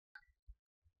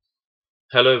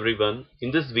Hello everyone.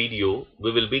 In this video,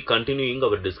 we will be continuing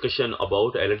our discussion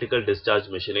about electrical discharge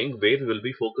machining, where we will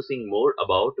be focusing more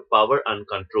about power and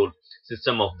control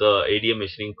system of the ADM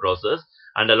machining process,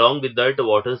 and along with that,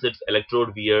 what is its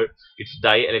electrode wear, its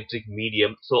dielectric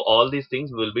medium. So all these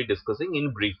things we will be discussing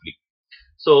in briefly.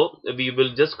 So we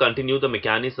will just continue the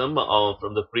mechanism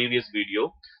from the previous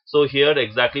video. So here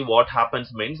exactly what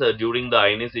happens means during the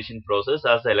ionization process,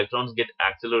 as the electrons get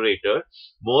accelerated,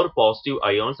 more positive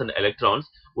ions and electrons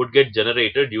would get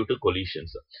generated due to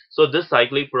collisions. So this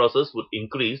cyclic process would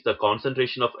increase the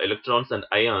concentration of electrons and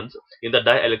ions in the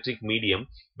dielectric medium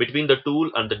between the tool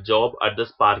and the job at the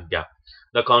spark gap.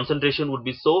 The concentration would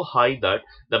be so high that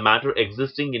the matter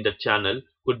existing in the channel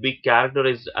could be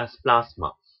characterized as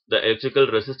plasma. The electrical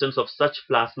resistance of such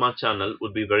plasma channel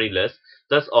would be very less.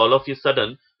 Thus, all of a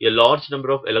sudden, a large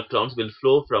number of electrons will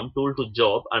flow from tool to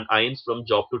job and ions from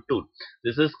job to tool.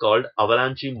 This is called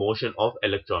avalanche motion of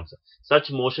electrons.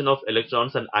 Such motion of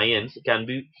electrons and ions can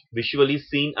be visually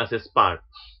seen as a spark.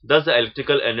 Thus, the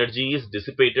electrical energy is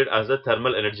dissipated as the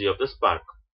thermal energy of the spark.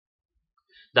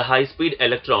 The high-speed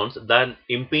electrons then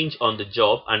impinge on the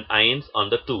job and ions on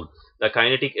the tool. The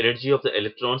kinetic energy of the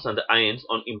electrons and the ions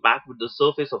on impact with the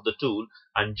surface of the tool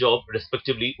and job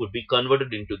respectively would be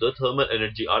converted into the thermal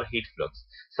energy or heat flux.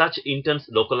 Such intense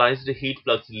localized heat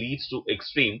flux leads to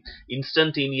extreme,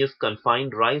 instantaneous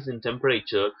confined rise in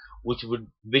temperature which would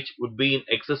be in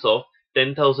excess of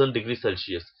 10,000 degrees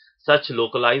Celsius. Such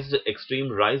localized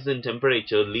extreme rise in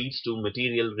temperature leads to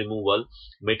material removal.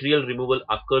 Material removal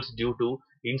occurs due to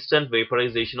instant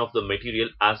vaporization of the material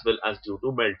as well as due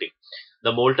to melting.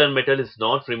 The molten metal is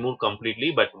not removed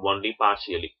completely but only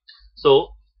partially.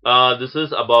 So this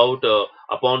is about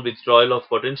upon withdrawal of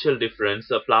potential difference,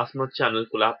 a plasma channel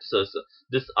collapses.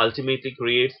 This ultimately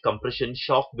creates compression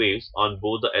shock waves on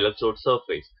both the electrode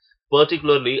surface,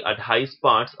 particularly at high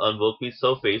sparks on workpiece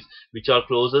surface which are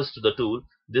closest to the tool.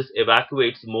 This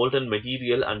evacuates molten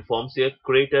material and forms a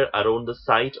crater around the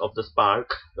site of the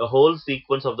spark. The whole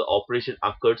sequence of the operation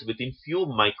occurs within few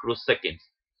microseconds.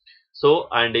 So,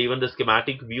 and even the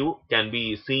schematic view can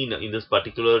be seen in this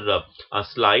particular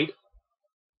slide.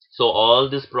 So all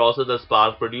this process, the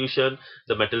spark production,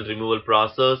 the metal removal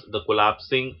process, the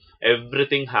collapsing,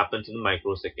 everything happens in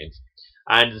microseconds.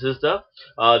 And this is the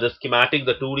schematic,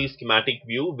 the 2D schematic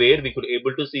view, where we could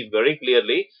able to see very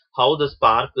clearly how the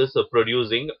spark is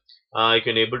producing. You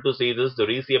can able to see this. There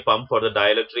is a pump for the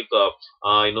dielectric,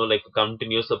 like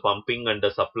continuous pumping and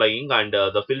supplying, and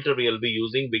the filter we will be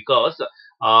using because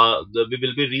we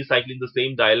will be recycling the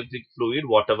same dielectric fluid,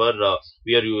 whatever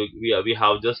we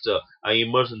have just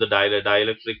immersed in the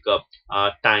dielectric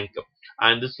tank.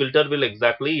 And this filter will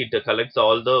exactly, it collects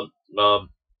all the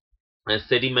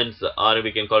sediments, or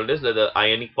we can call it as the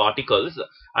ionic particles,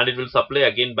 and it will supply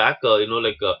again back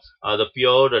the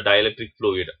pure dielectric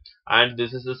fluid. And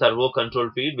this is the servo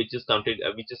control feed which is connected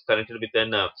with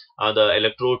the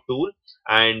electrode tool.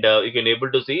 And you can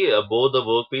able to see both the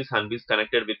workpiece and is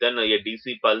connected with a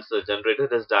DC pulse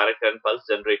generator, as direct current pulse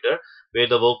generator, where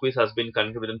the workpiece has been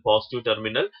connected with a positive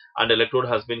terminal and electrode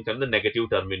has been connected with the negative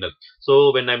terminal.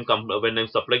 So when I'm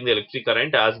supplying the electric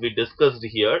current, as we discussed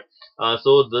here,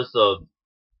 so this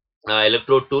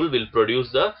electrode tool will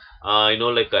produce the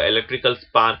electrical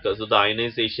spark. So the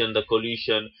ionization, the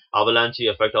collision, avalanche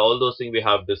effect, all those things we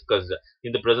have discussed.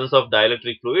 In the presence of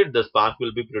dielectric fluid, the spark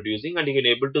will be producing, and you can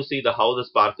able to see the how the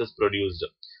spark is produced.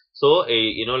 So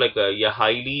a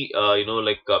highly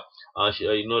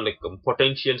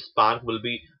potential spark will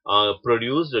be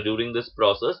produced during this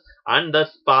process, and the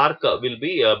spark will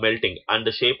be melting, and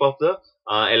the shape of the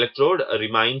electrode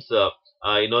remains the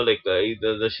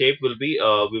shape will be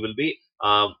we will be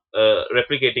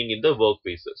replicating in the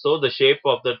workpiece. So the shape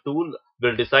of the tool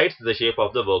will decide the shape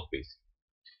of the workpiece.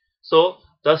 So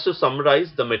thus, to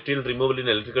summarize, the material removal in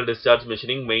electrical discharge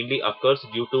machining mainly occurs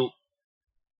due to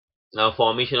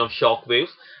formation of shock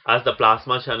waves as the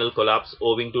plasma channel collapse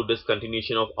owing to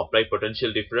discontinuation of applied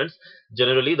potential difference.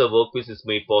 Generally, the workpiece is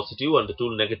made positive and the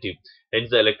tool negative. Hence,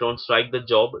 the electrons strike the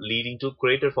job, leading to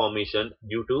crater formation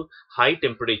due to high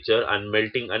temperature and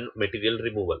melting and material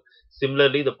removal.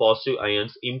 Similarly, the positive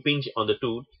ions impinge on the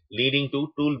tool, leading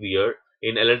to tool wear.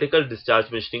 In electrical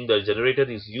discharge machining, the generator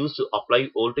is used to apply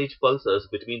voltage pulses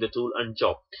between the tool and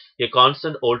job. A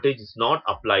constant voltage is not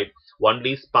applied.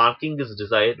 Only sparking is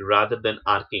desired rather than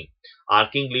arcing.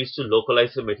 Arcing leads to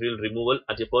localized material removal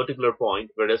at a particular point,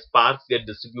 whereas sparks get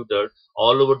distributed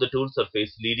all over the tool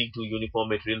surface, leading to uniform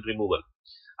material removal.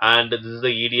 And this is the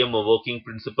EDM working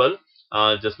principle.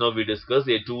 Just now we discussed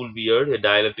a tool wear, a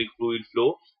dielectric fluid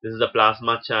flow. This is the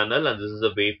plasma channel, and this is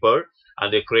a vapor,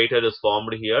 and the crater is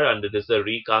formed here, and it is a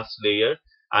recast layer.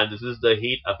 and this is the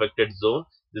heat affected zone.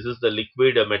 This is the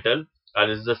liquid metal,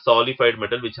 and this is the solidified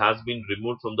metal which has been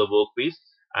removed from the workpiece,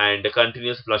 and the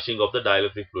continuous flushing of the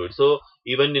dielectric fluid. So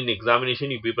even in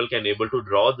examination, you people can able to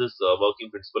draw this working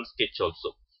principle sketch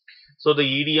also. So the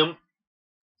EDM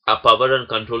power and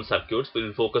control circuits, we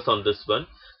will focus on this one.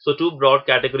 So two broad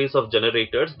categories of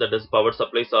generators, that is power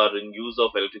supplies, are in use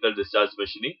of electrical discharge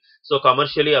machining. So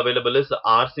commercially available is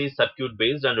RC circuit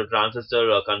based and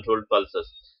transistor controlled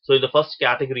pulses. So in the first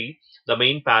category, the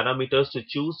main parameters to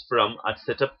choose from at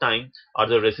setup time are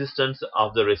the resistance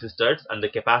of the resistors and the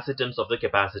capacitance of the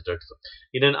capacitors.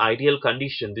 In an ideal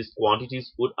condition, these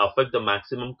quantities would affect the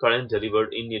maximum current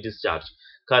delivered in a discharge.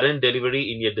 Current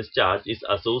delivery in a discharge is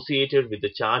associated with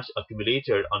the charge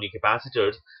accumulated on your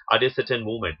capacitors at a certain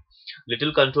moment.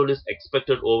 Little control is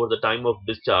expected over the time of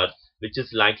discharge, which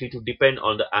is likely to depend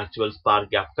on the actual spark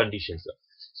gap conditions.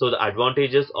 So the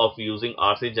advantages of using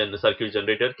RC circuit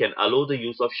generator can allow the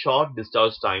use of short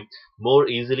discharge time more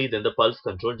easily than the pulse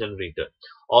control generator.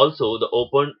 Also, the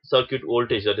open circuit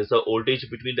voltage, that is the voltage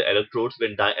between the electrodes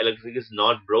when dielectric is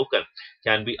not broken,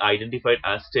 can be identified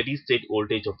as steady state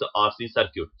voltage of the RC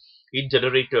circuit. In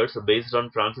generators based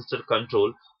on transistor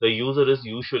control, the user is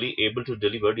usually able to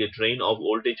deliver a train of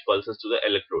voltage pulses to the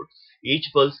electrode. Each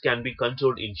pulse can be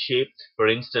controlled in shape, for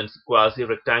instance,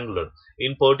 quasi-rectangular.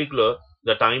 In particular,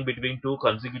 the time between two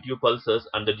consecutive pulses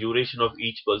and the duration of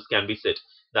each pulse can be set.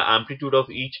 The amplitude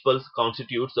of each pulse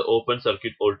constitutes the open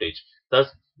circuit voltage. Thus,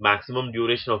 maximum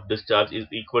duration of discharge is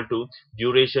equal to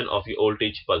duration of a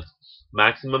voltage pulse.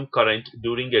 Maximum current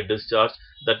during a discharge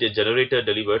that a generator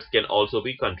delivers can also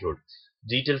be controlled.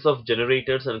 Details of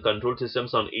generators and control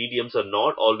systems on EDMs are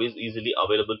not always easily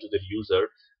available to the user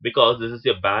because this is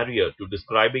a barrier to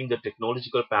describing the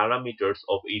technological parameters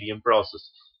of EDM process.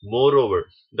 Moreover,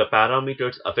 the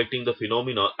parameters affecting the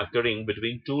phenomena occurring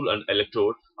between tool and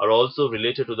electrode are also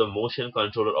related to the motion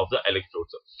controller of the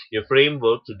electrodes. A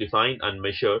framework to define and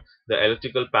measure the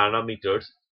electrical parameters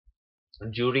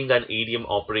during an EDM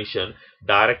operation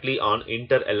directly on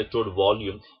inter-electrode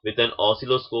volume with an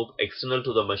oscilloscope external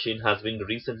to the machine has been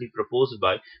recently proposed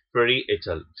by Ferry et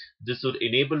al. This would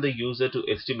enable the user to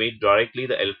estimate directly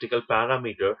the electrical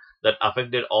parameter that affect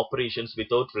their operations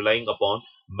without relying upon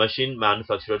machine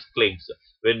manufacturer's claims.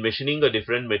 When machining the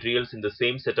different materials in the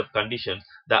same setup conditions,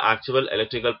 the actual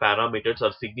electrical parameters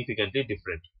are significantly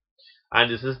different. And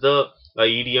this is the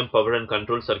EDM power and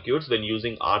control circuits. When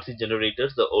using RC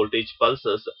generators, the voltage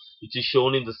pulses which is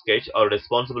shown in the sketch are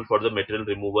responsible for the material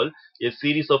removal. A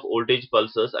series of voltage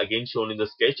pulses, again shown in the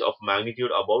sketch, of magnitude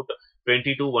about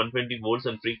 20 to 120 volts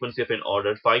and frequency of an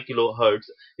order 5 kilohertz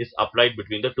is applied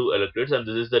between the two electrodes, and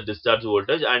this is the discharge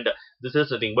voltage, and this is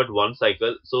nothing but one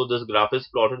cycle. So this graph is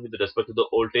plotted with respect to the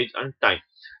voltage and time,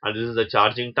 and this is the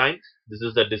charging time, this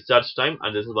is the discharge time,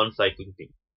 and this is one cycling thing.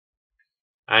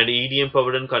 And EDM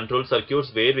powered and control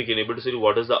circuits, where we can able to see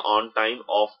what is the on time,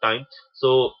 off time.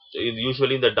 So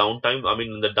usually in the down time,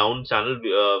 in the down channel,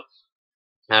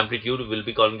 amplitude will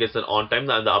be calling as an on time,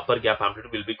 and the upper gap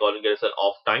amplitude will be calling as an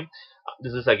off time.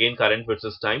 This is again current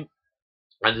versus time,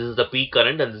 and this is the peak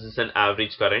current, and this is an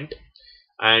average current.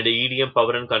 And EDM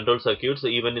power and control circuits,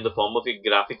 even in the form of a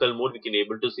graphical mode, we can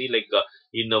able to see like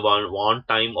in a on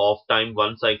time, off time,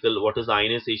 one cycle, what is the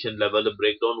ionization level, the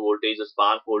breakdown voltage, the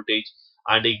spark voltage,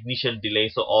 and ignition delay.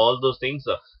 So all those things,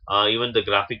 even the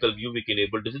graphical view, we can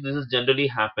able to see. This is generally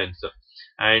happens.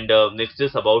 And next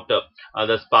is about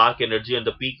the spark energy and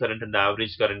the peak current and the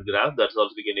average current graph. That's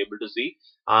also we can able to see.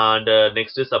 And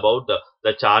next is about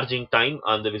the charging time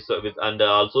and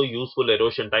also useful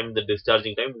erosion time, the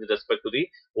discharging time with respect to the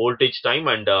voltage time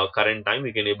and current time,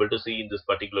 we can able to see in this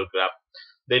particular graph.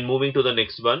 Then moving to the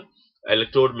next one,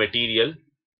 electrode material.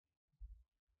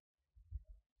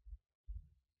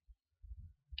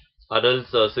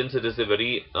 Adults, since it is a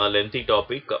very lengthy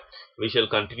topic, we shall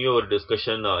continue our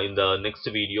discussion in the next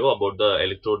video about the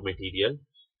electrode material.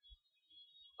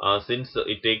 Since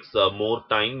it takes more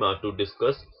time to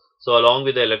discuss, so along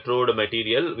with the electrode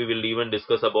material, we will even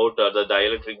discuss about the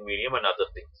dielectric medium and other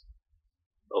things.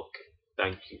 Okay,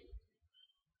 thank you.